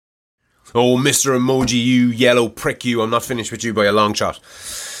Oh, Mr. Emoji, you yellow prick, you. I'm not finished with you by a long shot.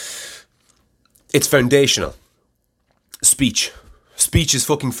 It's foundational. Speech. Speech is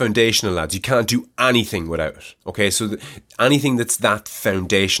fucking foundational, lads. You can't do anything without it. Okay, so anything that's that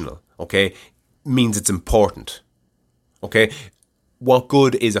foundational, okay, means it's important. Okay, what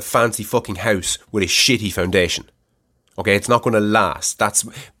good is a fancy fucking house with a shitty foundation? Okay, it's not going to last. That's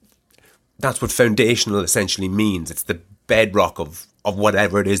what foundational essentially means. It's the bedrock of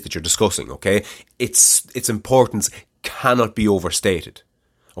whatever it is that you're discussing. Okay, its importance cannot be overstated.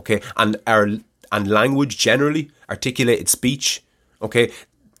 Okay, and language generally, articulated speech. Okay,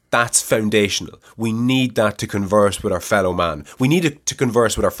 that's foundational. We need that to converse with our fellow man. We need it to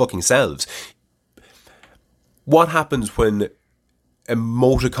converse with our fucking selves. What happens when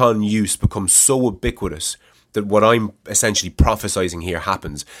emoticon use becomes so ubiquitous that what I'm essentially prophesizing here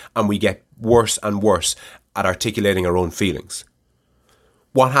happens, and we get worse and worse at articulating our own feelings?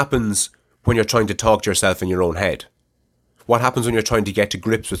 What happens when you're trying to talk to yourself in your own head? What happens when you're trying to get to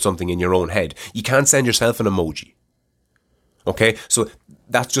grips with something in your own head? You can't send yourself an emoji. Okay, so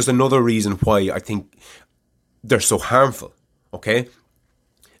that's just another reason why I think they're so harmful. Okay,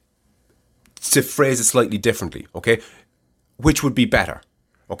 to phrase it slightly differently. Okay, which would be better?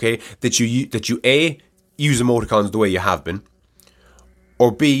 Okay, that you A, use emoticons the way you have been,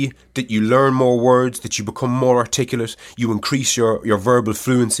 or B, that you learn more words, that you become more articulate, you increase your verbal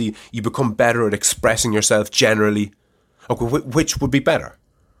fluency, you become better at expressing yourself generally. Okay, which would be better?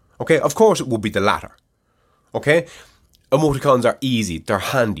 Okay, of course it would be the latter. Okay. Emoticons are easy, they're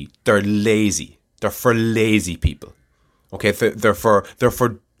handy, they're lazy. They're for lazy people. Okay, they're for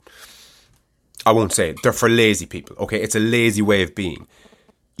I won't say it, they're for lazy people. Okay, it's a lazy way of being.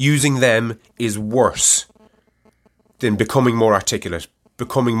 Using them is worse than becoming more articulate,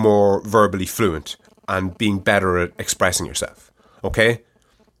 becoming more verbally fluent, and being better at expressing yourself. Okay?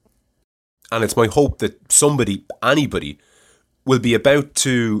 And it's my hope that anybody, will be about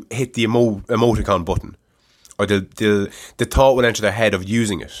to hit the emoticon button. Or the thought will enter their head of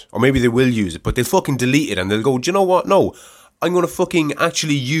using it. Or maybe they will use it, but they'll fucking delete it and they'll go, do you know what? No, I'm going to fucking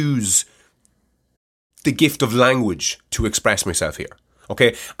actually use the gift of language to express myself here.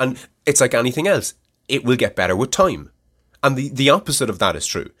 Okay? And it's like anything else. It will get better with time. And the opposite of that is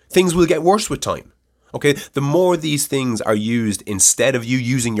true. Things will get worse with time. Okay? The more these things are used instead of you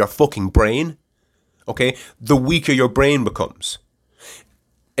using your fucking brain, okay, the weaker your brain becomes.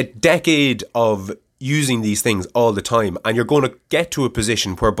 A decade of using these things all the time, and you're going to get to a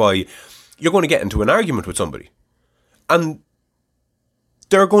position whereby you're going to get into an argument with somebody, and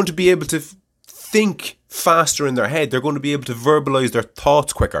they're going to be able to think faster in their head. They're going to be able to verbalize their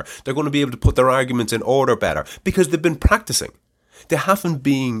thoughts quicker. They're going to be able to put their arguments in order better because they've been practicing. They haven't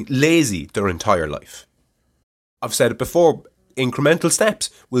been lazy their entire life. I've said it before, incremental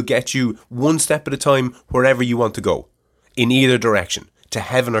steps will get you one step at a time wherever you want to go, in either direction, to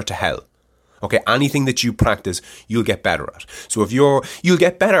heaven or to hell. Okay, anything that you practice, you'll get better at. So if you'll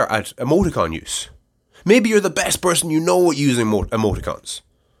get better at emoticon use. Maybe you're the best person you know at using emoticons.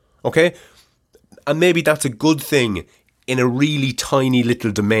 Okay? And maybe that's a good thing in a really tiny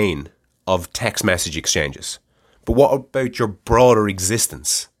little domain of text message exchanges. But what about your broader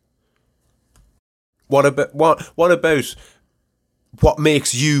existence? What about what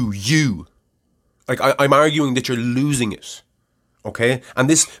makes you you? Like, I'm arguing that you're losing it. Okay? And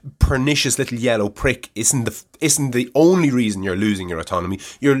this pernicious little yellow prick isn't the only reason you're losing your autonomy.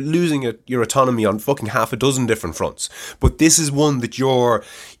 You're losing your autonomy on fucking half a dozen different fronts. But this is one that you're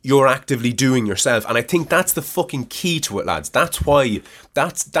actively doing yourself. And I think that's the fucking key to it, lads. That's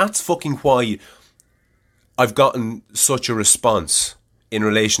fucking why I've gotten such a response in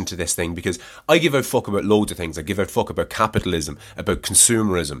relation to this thing, because I give a fuck about loads of things. I give a fuck about capitalism, about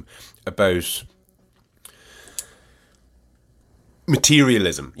consumerism, about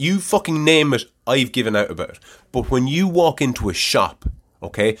materialism. You fucking name it, I've given out about it. But when you walk into a shop,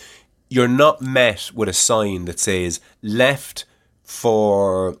 okay, you're not met with a sign that says left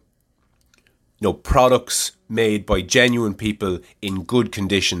for, products made by genuine people in good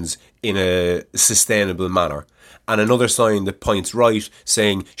conditions in a sustainable manner, and another sign that points right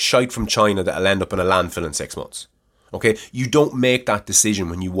saying shite from China that'll end up in a landfill in 6 months. Okay, you don't make that decision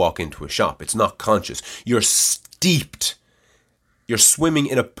when you walk into a shop. It's not conscious. You're steeped. You're swimming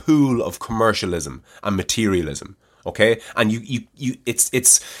in a pool of commercialism and materialism. Okay, and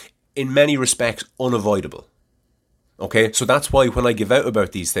it's in many respects unavoidable. Okay, so that's why when I give out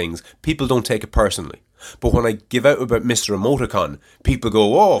about these things, people don't take it personally. But when I give out about Mr. Emoticon, people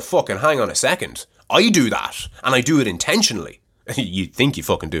go, oh, fucking hang on a second. I do that, and I do it intentionally. You think you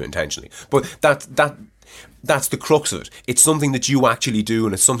fucking do it intentionally. But that That's the crux of it. It's something that you actually do,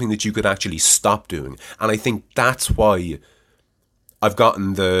 and it's something that you could actually stop doing. And I think that's why I've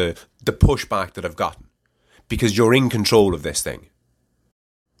gotten the pushback that I've gotten. Because you're in control of this thing.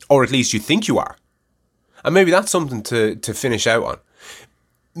 Or at least you think you are. And maybe that's something to finish out on.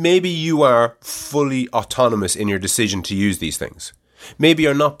 Maybe you are fully autonomous in your decision to use these things. Maybe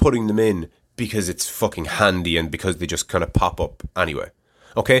you're not putting them in because it's fucking handy and because they just kind of pop up anyway.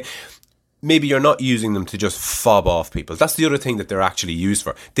 Okay? Maybe you're not using them to just fob off people. That's the other thing that they're actually used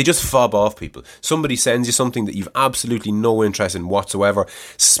for. They just fob off people. Somebody sends you something that you've absolutely no interest in whatsoever.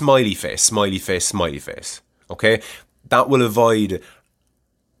 Smiley face, smiley face, smiley face. Okay? That will avoid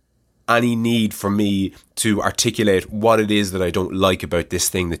any need for me to articulate what it is that I don't like about this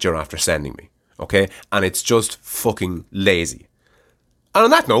thing that you're after sending me. Okay? And it's just fucking lazy. And on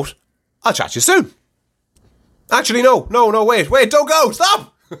that note, I'll chat to you soon. Actually, no, wait, don't go,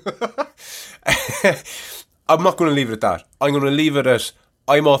 stop! I'm not going to leave it at that. I'm going to leave it at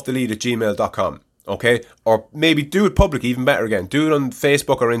imoffthelead@gmail.com. Okay? Or maybe do it public, even better again. Do it on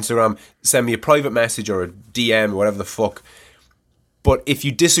Facebook or Instagram. Send me a private message or a DM or whatever the fuck. But if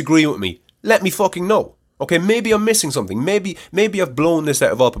you disagree with me, let me fucking know. Okay? Maybe I'm missing something. Maybe I've blown this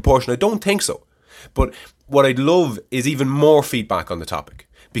out of all proportion. I don't think so. But what I'd love is even more feedback on the topic.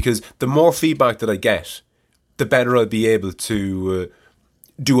 Because the more feedback that I get, the better I'll be able to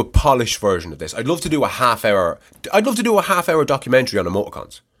do a polished version of this. I'd love to do a half hour documentary on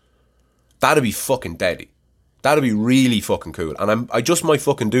emoticons. That'd be fucking deadly. That'd be really fucking cool. And I just might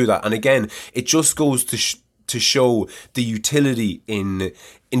fucking do that. And again, it just goes to show the utility in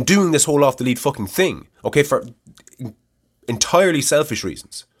doing this whole off the lead fucking thing. Okay, for entirely selfish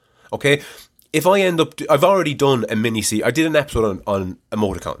reasons. Okay, if I end up, I've already done a mini-series. I did an episode on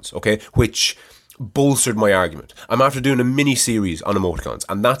emoticons. Okay, which bolstered my argument. I'm after doing a mini-series on emoticons,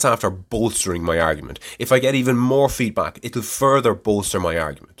 and that's after bolstering my argument. If I get even more feedback, it'll further bolster my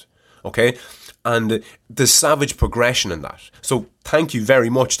argument. Okay? And the savage progression in that. So thank you very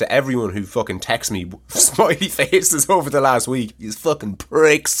much to everyone who fucking texts me smiley faces over the last week. These fucking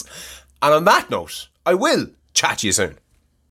pricks. And on that note, I will chat to you soon.